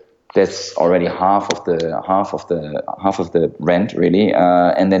good, that's already half of the rent, really,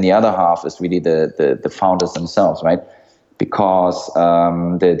 and then the other half is really the founders themselves, right? Because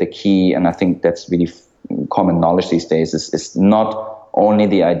the key, and I think that's really common knowledge these days, is not only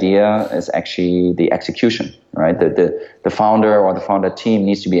the idea, is actually the execution, right? The founder or the founder team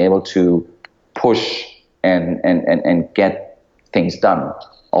needs to be able to push and get things done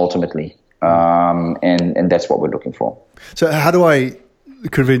ultimately, and that's what we're looking for. So how do I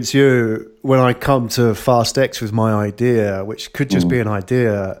convince you when I come to FASTx with my idea, which could just be an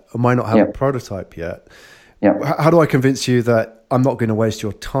idea, I might not have a prototype yet? How do I convince you that I'm not going to waste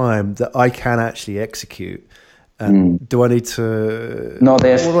your time, that I can actually execute? And do I need to? No,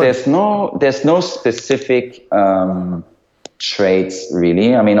 there's no specific traits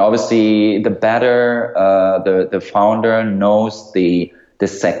really. I mean, obviously, the better the founder knows the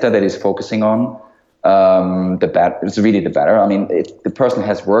sector that he's focusing on, the better. It's really the better. I mean, if the person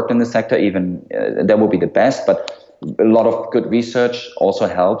has worked in the sector, even that would be the best. But a lot of good research also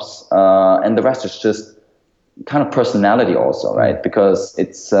helps, and the rest is just kind of personality, also, right? Because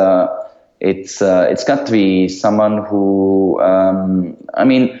it's got to be someone who, I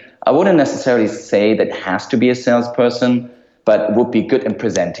mean, I wouldn't necessarily say that has to be a salesperson, but would be good in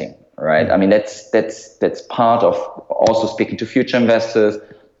presenting, right? I mean, that's part of also speaking to future investors,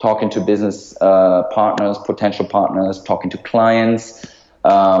 talking to business partners, potential partners, talking to clients,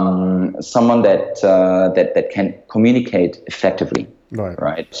 someone that can communicate effectively,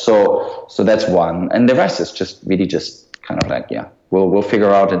 right? So that's one, and the rest is just really just kind of like, we'll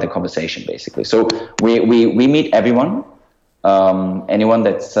figure out in the conversation, basically. So we meet everyone, anyone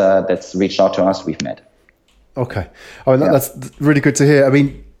that's reached out to us, we've met. Okay, I mean, that's really good to hear. I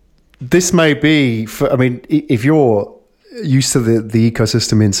mean, this may be if you're used to the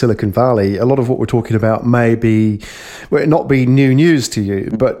ecosystem in Silicon Valley, a lot of what we're talking about may not be new news to you,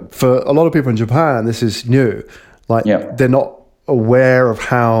 but for a lot of people in Japan, this is new. Like they're not aware of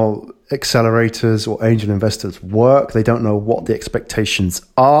how accelerators or angel investors work. They don't know what the expectations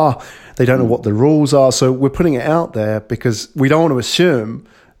are. They don't know what the rules are. So we're putting it out there because we don't want to assume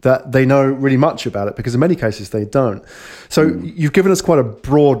that they know really much about it, because in many cases they don't. So you've given us quite a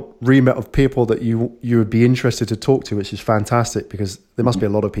broad remit of people that you would be interested to talk to, which is fantastic, because there must be a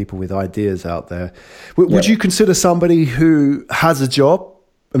lot of people with ideas out there. Would you consider somebody who has a job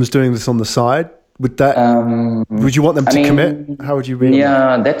and is doing this on the side? Would that? Would you want them to commit? How would you read?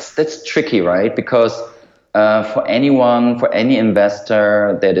 Yeah, that's tricky, right? Because for any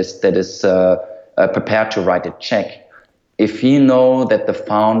investor that is prepared to write a check, if you know that the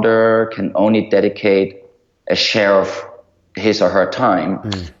founder can only dedicate a share of his or her time,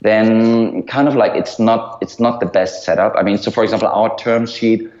 then kind of like it's not the best setup. I mean, so for example, our term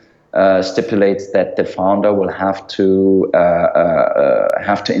sheet stipulates that the founder will have to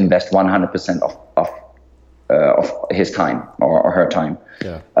invest 100% of his time or her time.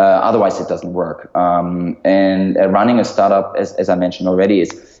 Yeah. Otherwise, it doesn't work. And running a startup, as I mentioned already,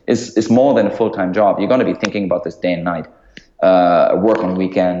 is more than a full-time job. You're going to be thinking about this day and night. Work on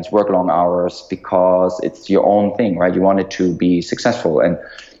weekends, work long hours, because it's your own thing, right? You want it to be successful, and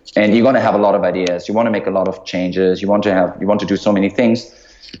you're going to have a lot of ideas. You want to make a lot of changes. You want to do so many things,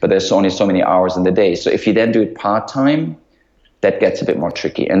 but there's only so many hours in the day. So if you then do it part-time, that gets a bit more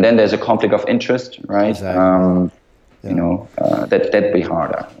tricky. And then there's a conflict of interest, right? Exactly. That'd be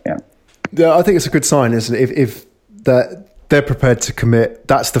harder. Yeah. Yeah, I think it's a good sign, isn't it? If that they're prepared to commit,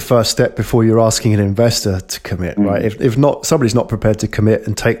 that's the first step before you're asking an investor to commit, right? If not, somebody's not prepared to commit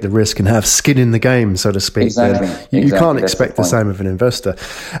and take the risk and have skin in the game, so to speak, then you can't expect the same of an investor.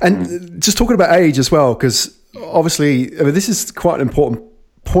 And just talking about age as well, because obviously, I mean, this is quite an important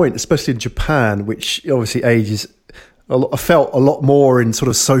point, especially in Japan, which obviously age is felt a lot more in sort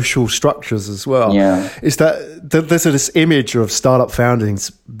of social structures as well. Yeah. Is that there's this image of startup foundings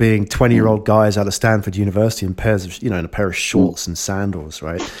being 20-year-old guys out of Stanford University in pairs of, in a pair of shorts and sandals,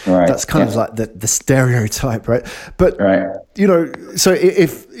 right? That's kind of like the stereotype, right? But, so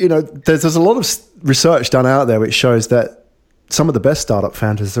if, there's a lot of research done out there which shows that some of the best startup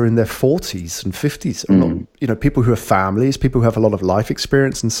founders are in their 40s and 50s, people who have families, people who have a lot of life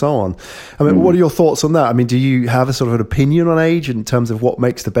experience and so on. I mean, what are your thoughts on that? I mean, do you have a sort of an opinion on age in terms of what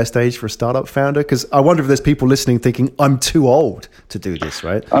makes the best age for a startup founder? Because I wonder if there's people listening thinking, I'm too old to do this,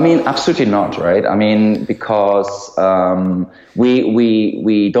 right? I mean, absolutely not, right? I mean, because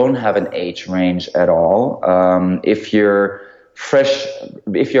we don't have an age range at all. If you're a fresh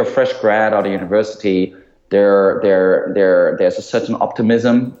grad out of university, there's a certain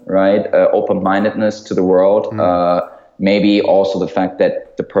optimism, right? Open-mindedness to the world. Maybe also the fact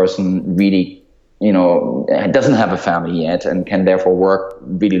that the person really, doesn't have a family yet and can therefore work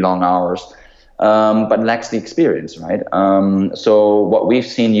really long hours, but lacks the experience, right? So what we've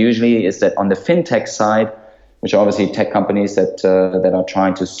seen usually is that on the fintech side, which are obviously tech companies that are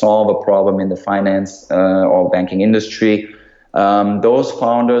trying to solve a problem in the finance or banking industry, those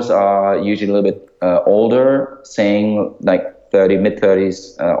founders are usually a little bit older, saying like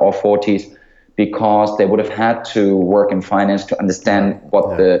mid-30s or 40s, because they would have had to work in finance to understand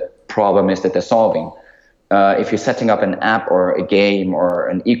what the problem is that they're solving. If you're setting up an app or a game or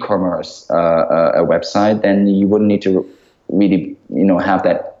an e-commerce a website, then you wouldn't need to really have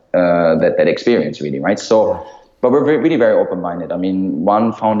that experience, really, right? So, but we're really very open-minded. I mean,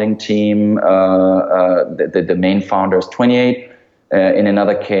 one founding team, the main founder is 28. In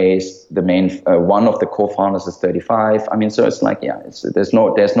another case, the main one of the co-founders is 35. I mean, so it's like, there's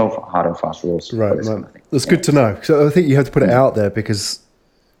no hard and fast rules. Right. That's good to know. So I think you have to put it out there, because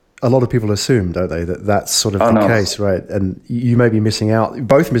a lot of people assume, don't they, that that's sort of the case, right? And you may be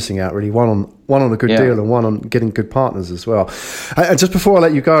both missing out, really. One on a good deal and one on getting good partners as well. And just before I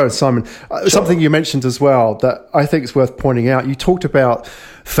let you go, Simon, something you mentioned as well that I think is worth pointing out. You talked about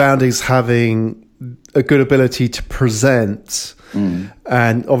founders having a good ability to present.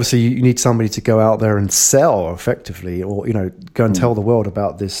 And obviously you need somebody to go out there and sell effectively, or go and tell the world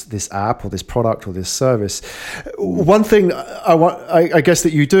about this app or this product or this service. One thing I guess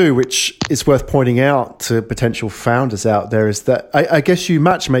that you do, which is worth pointing out to potential founders out there, is that I guess you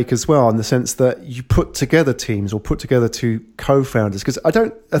matchmake as well, in the sense that you put together teams or put together two co-founders, because I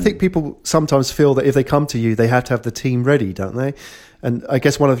think people sometimes feel that if they come to you, they have to have the team ready, don't they? And I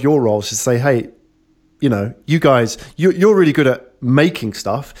guess one of your roles is to say, hey, you guys, you're really good at making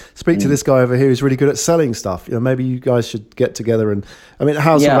stuff. Speak to this guy over here who's really good at selling stuff. Maybe you guys should get together. And I mean,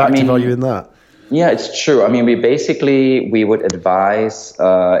 how sort of active are you in that? Yeah, it's true. I mean, we would advise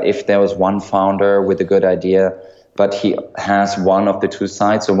if there was one founder with a good idea, but he has one of the two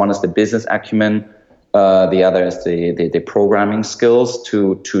sides. So one is the business acumen, The other is the programming skills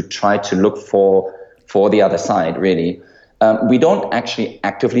to try to look for the other side, really. We don't actually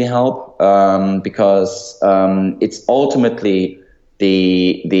actively help because it's ultimately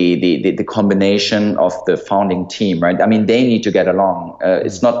the combination of the founding team, right? I mean, they need to get along.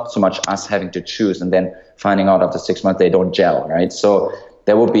 It's not so much us having to choose and then finding out after 6 months they don't gel, right? So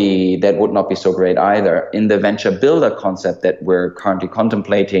that would not be so great either. In the venture builder concept that we're currently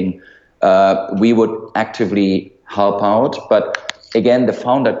contemplating, we would actively help out, but again, the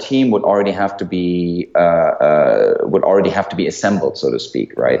founder team would already have to be assembled, so to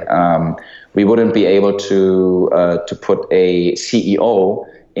speak, right? We wouldn't be able to put a CEO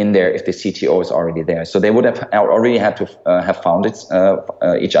in there if the CTO is already there. So they would have already had to have founded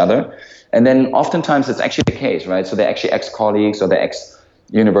each other, and then oftentimes it's actually the case, right? So they're actually ex-colleagues or they're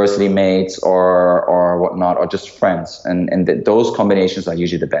ex-university mates or whatnot, or just friends, and those combinations are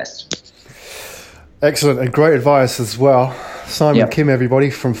usually the best. Excellent, and great advice as well. Simon Kim,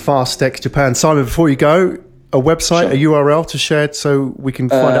 everybody, from FASTx Japan. Simon, before you go, a website, a URL to share so we can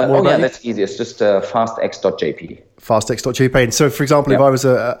find out more about you? That's easy. It's just fastx.jp. Fastx.jp. And so, for example, if I was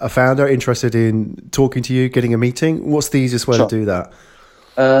a founder interested in talking to you, getting a meeting, what's the easiest way to do that?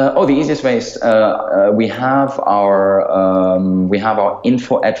 The easiest way is we have our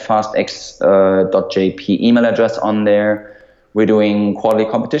info@fastx.jp email address on there. We're doing quarterly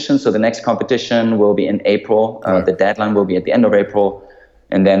competitions. So the next competition will be in April. Right. The deadline will be at the end of April.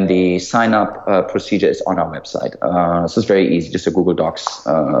 And then the sign-up procedure is on our website. So it's very easy, just a Google Docs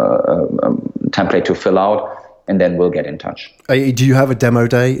template to fill out, and then we'll get in touch. Do you have a demo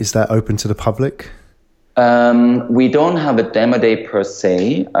day? Is that open to the public? We don't have a demo day per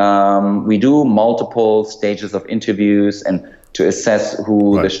se. We do multiple stages of interviews and to assess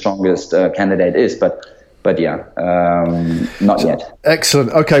who the strongest candidate is. But not yet.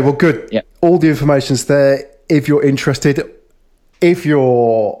 Excellent. Okay, well, good. Yeah. All the information's there. If you're interested, if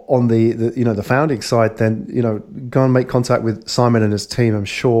you're on the founding side, then go and make contact with Simon and his team. I'm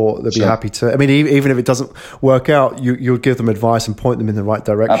sure they'll be happy to. I mean, even if it doesn't work out, you'll give them advice and point them in the right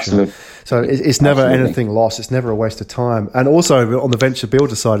direction. Absolutely. So it's never anything lost. It's never a waste of time. And also on the venture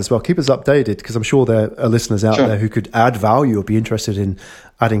builder side as well, keep us updated because I'm sure there are listeners out there who could add value or be interested in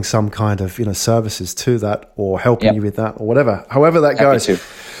adding some kind of services to that or helping you with that or whatever. However that goes.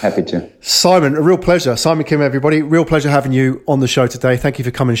 Happy to. Simon, a real pleasure. Simon Kim, everybody. Real pleasure having you on the show today. Thank you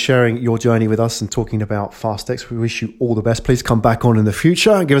for coming and sharing your journey with us and talking about FASTx. We wish you all the best. Please come back on in the future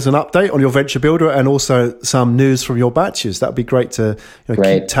and give us an update on your venture builder and also some news from your batches. That would be great to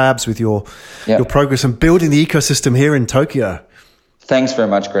keep tabs with your progress and building the ecosystem here in Tokyo. Thanks very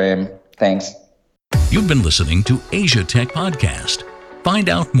much, Graham. Thanks. You've been listening to Asia Tech Podcast. Find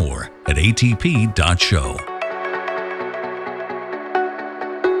out more at atp.show.